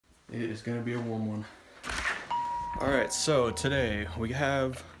It is going to be a warm one. Alright, so today we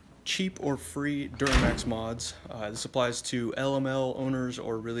have cheap or free DURAMAX mods. This applies to LML owners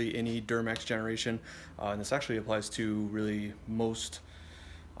or really any DURAMAX generation. And this actually applies to really most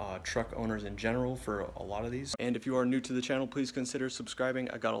truck owners in general for a lot of these. And if you are new to the channel, please consider subscribing.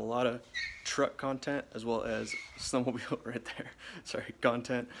 I got a lot of truck content as well as snowmobile right there. Sorry,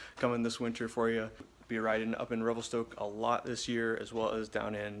 content coming this winter for you. Be riding up in Revelstoke a lot this year, as well as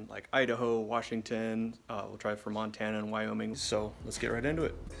down in like Idaho, Washington. We'll try for Montana and Wyoming. So let's get right into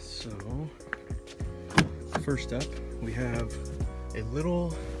it. So first up, we have a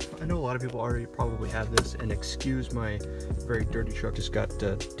little, I know a lot of people already probably have this, and excuse my very dirty truck, just got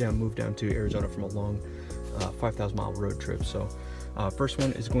moved down to Arizona from a long 5,000 mile road trip. So first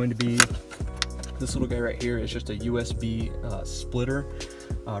one is going to be this little guy right here. It's just a USB splitter.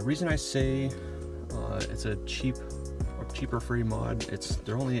 Reason I say it's a cheaper free mod,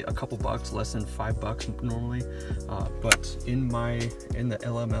 they're only a couple bucks, less than $5 normally, but in the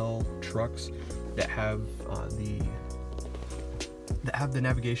LML trucks that have the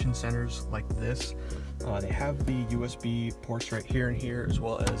navigation centers like this, they have the USB ports right here and here, as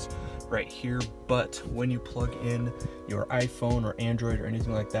well as right here, but when you plug in your iPhone or Android or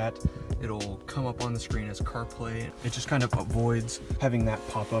anything like that, it'll come up on the screen as CarPlay. It just kind of avoids having that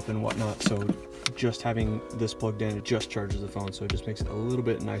pop up and whatnot, so just having this plugged in, it just charges the phone, so it just makes it a little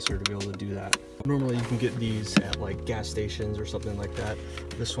bit nicer to be able to do that. Normally you can get these at like gas stations or something like that.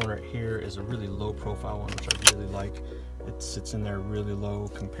 This one right here is a really low profile one, which I really like. It sits in there really low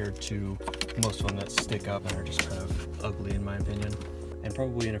compared to most of them that stick up and are just kind of ugly in my opinion. And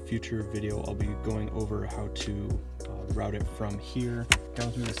probably in a future video I'll be going over how to route it from here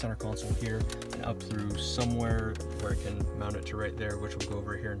down through the center console here and up through somewhere where I can mount it to right there, which we'll go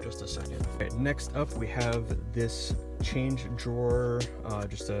over here in just a second. Okay, next up we have this change drawer,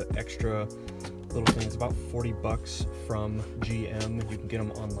 just an extra little thing. It's about 40 bucks from GM. You can get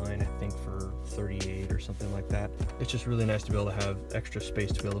them online, I think, for 38 or something like that. It's just really nice to be able to have extra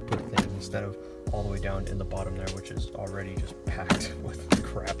space to be able to put things instead of all the way down in the bottom there, which is already just packed with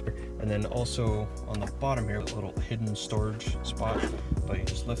crap. And then also on the bottom here, a little hidden storage spot, but you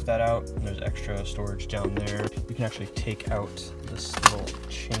just lift that out and there's extra storage down there. You can actually take out this little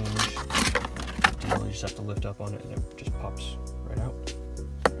change deal. You just have to lift up on it and it just pops right out.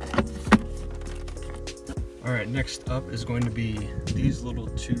 All right, next up is going to be these little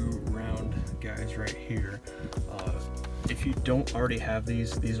two round guys right here. If you don't already have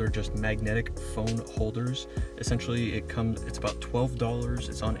these are just magnetic phone holders. Essentially, it's about $12.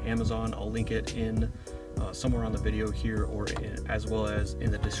 It's on Amazon. I'll link it in somewhere on the video here, or as well as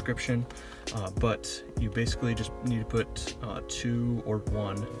in the description. But you basically just need to put two or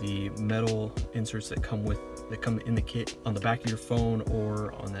one the metal inserts that come in the kit on the back of your phone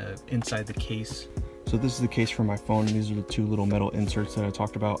or on the inside the case. So this is the case for my phone, and these are the two little metal inserts that I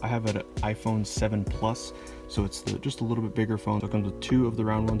talked about. I have an iPhone 7 Plus, so it's just a little bit bigger phone. So it comes with two of the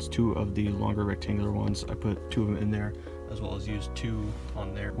round ones, two of the longer rectangular ones. I put two of them in there, as well as used two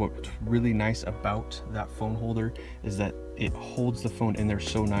on there. What's really nice about that phone holder is that it holds the phone in there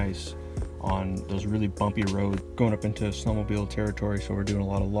so nice on those really bumpy roads, going up into snowmobile territory, so we're doing a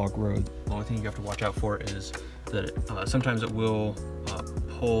lot of log roads. The only thing you have to watch out for is that sometimes it will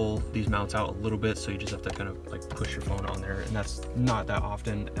pull these mounts out a little bit, so you just have to kind of like push your phone on there, and that's not that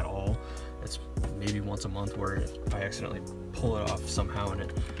often at all. It's maybe once a month where I accidentally pull it off somehow and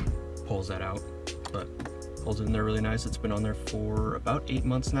it pulls that out, but holds it in there really nice. It's been on there for about 8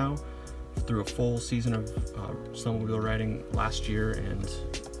 months now, through a full season of snowmobile riding last year, and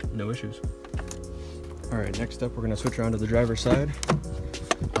no issues. All right, next up we're gonna switch around to the driver's side.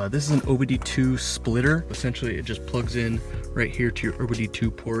 This is an OBD2 Splitter. Essentially, it just plugs in right here to your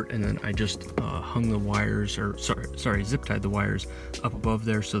OBD2 port, and then I just hung the wires, or zip tied the wires up above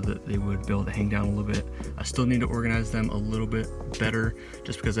there so that they would be able to hang down a little bit. I still need to organize them a little bit better,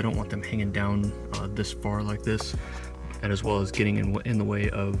 just because I don't want them hanging down this far like this, and as well as getting in the way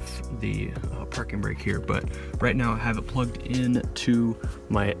of the parking brake here. But right now I have it plugged in to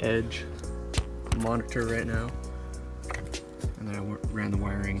my Edge monitor right now, and then I ran the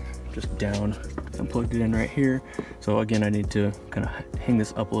wiring just down and plugged it in right here. So again, I need to kind of hang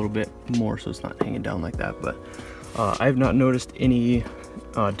this up a little bit more so it's not hanging down like that, but I have not noticed any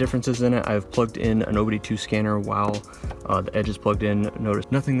differences in it. I've plugged in an OBD2 scanner while the Edge is plugged in.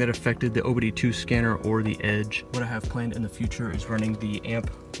 Noticed nothing that affected the OBD2 scanner or the Edge. What I have planned in the future is running the AMP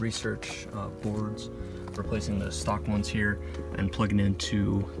research boards, replacing the stock ones here and plugging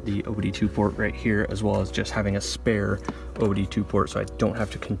into the OBD2 port right here, as well as just having a spare OBD2 port so I don't have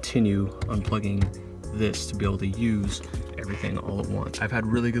to continue unplugging this to be able to use every everything all at once. I've had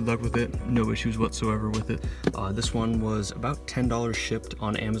really good luck with it, no issues whatsoever with it. This one was about $10 shipped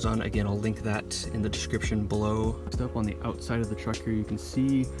on Amazon. Again, I'll link that in the description below. Next up on the outside of the truck here, you can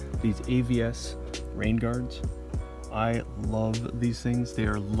see these AVS Rain Guards. I love these things. They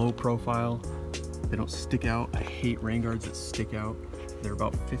are low profile. They don't stick out. I hate rain guards that stick out. They're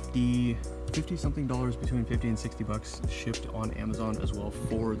about 50 something dollars, between 50 and 60 bucks, shipped on Amazon as well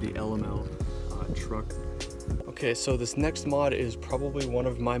for the LML truck. Okay, so this next mod is probably one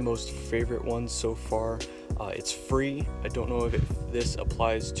of my most favorite ones so far. It's free. I don't know if this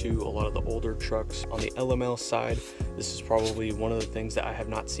applies to a lot of the older trucks. On the LML side, this is probably one of the things that I have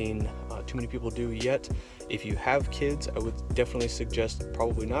not seen too many people do yet. If you have kids, I would definitely suggest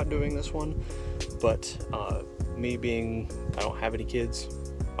probably not doing this one, but me being, I don't have any kids,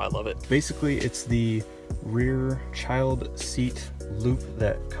 I love it. Basically, it's the rear child seat loop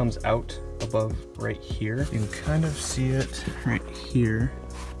that comes out above right here. You can kind of see it right here,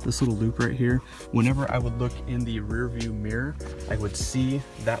 this little loop right here. Whenever I would look in the rear view mirror, I would see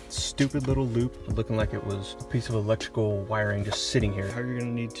that stupid little loop looking like it was a piece of electrical wiring just sitting here. How you're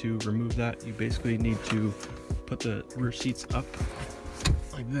gonna need to remove that, you basically need to put the rear seats up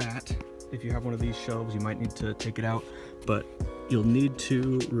like that. If you have one of these shelves, you might need to take it out, but you'll need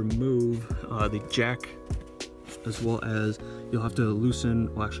to remove the jack, as well as you'll have to loosen,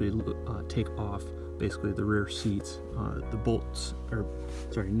 well actually take off basically the rear seats. The bolts, or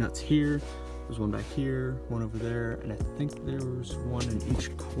sorry, nuts here. There's one back here, one over there, and I think there was one in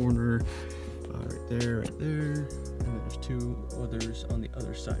each corner, right there, and then there's two others on the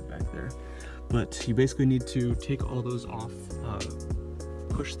other side back there. But you basically need to take all those off,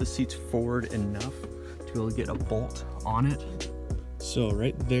 push the seats forward enough to be able to get a bolt on it. So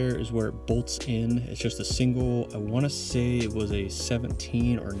right there is where it bolts in. It's just a single, I want to say it was a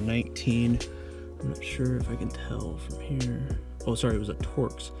 17 or 19. I'm not sure if I can tell from here. Oh, sorry, it was a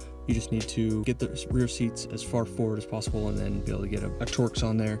Torx. You just need to get the rear seats as far forward as possible and then be able to get a Torx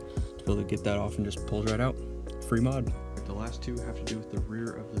on there to be able to get that off, and just pulls right out. Free mod. The last two have to do with the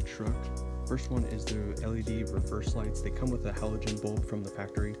rear of the truck. First one is the LED reverse lights. They come with a halogen bulb from the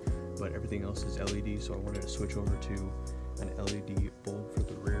factory, but everything else is LED, so I wanted to switch over to an LED bulb for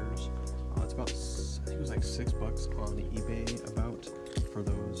the rears. It's about, I think it was like $6 on eBay about for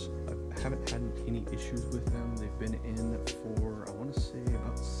those. I haven't had any issues with them. They've been in for, I want to say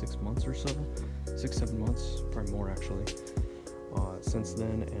about 6 months or so, 6-7 months, probably more actually, since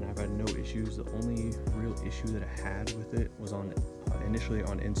then, and I've had no issues. The only real issue that I had with it was on initially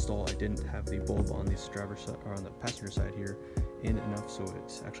on install. I didn't have the bulb on the driver's side, or on the passenger side here, in enough, so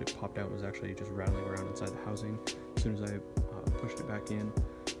it's actually popped out. It was actually just rattling around inside the housing. As soon as I pushed it back in,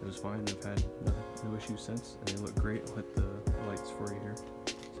 it was fine. I've had no issues since, and they look great. I'll hit the lights for you here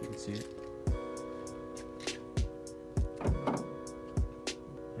so you can see it.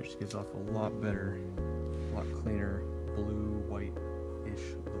 It just gives off a lot better, a lot cleaner blue,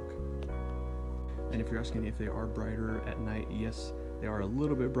 white-ish look. And if you're asking if they are brighter at night, yes, they are a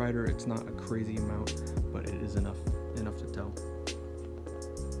little bit brighter. It's not a crazy amount, but it is enough to tell.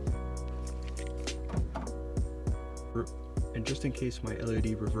 And just in case my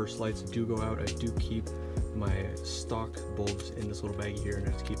LED reverse lights do go out, I do keep my stock bulbs in this little baggie here, and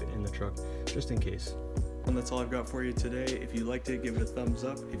I just keep it in the truck just in case. And that's all I've got for you today. If you liked it, give it a thumbs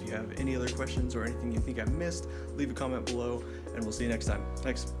up. If you have any other questions or anything you think I missed, leave a comment below, and we'll see you next time.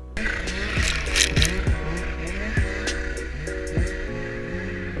 Thanks.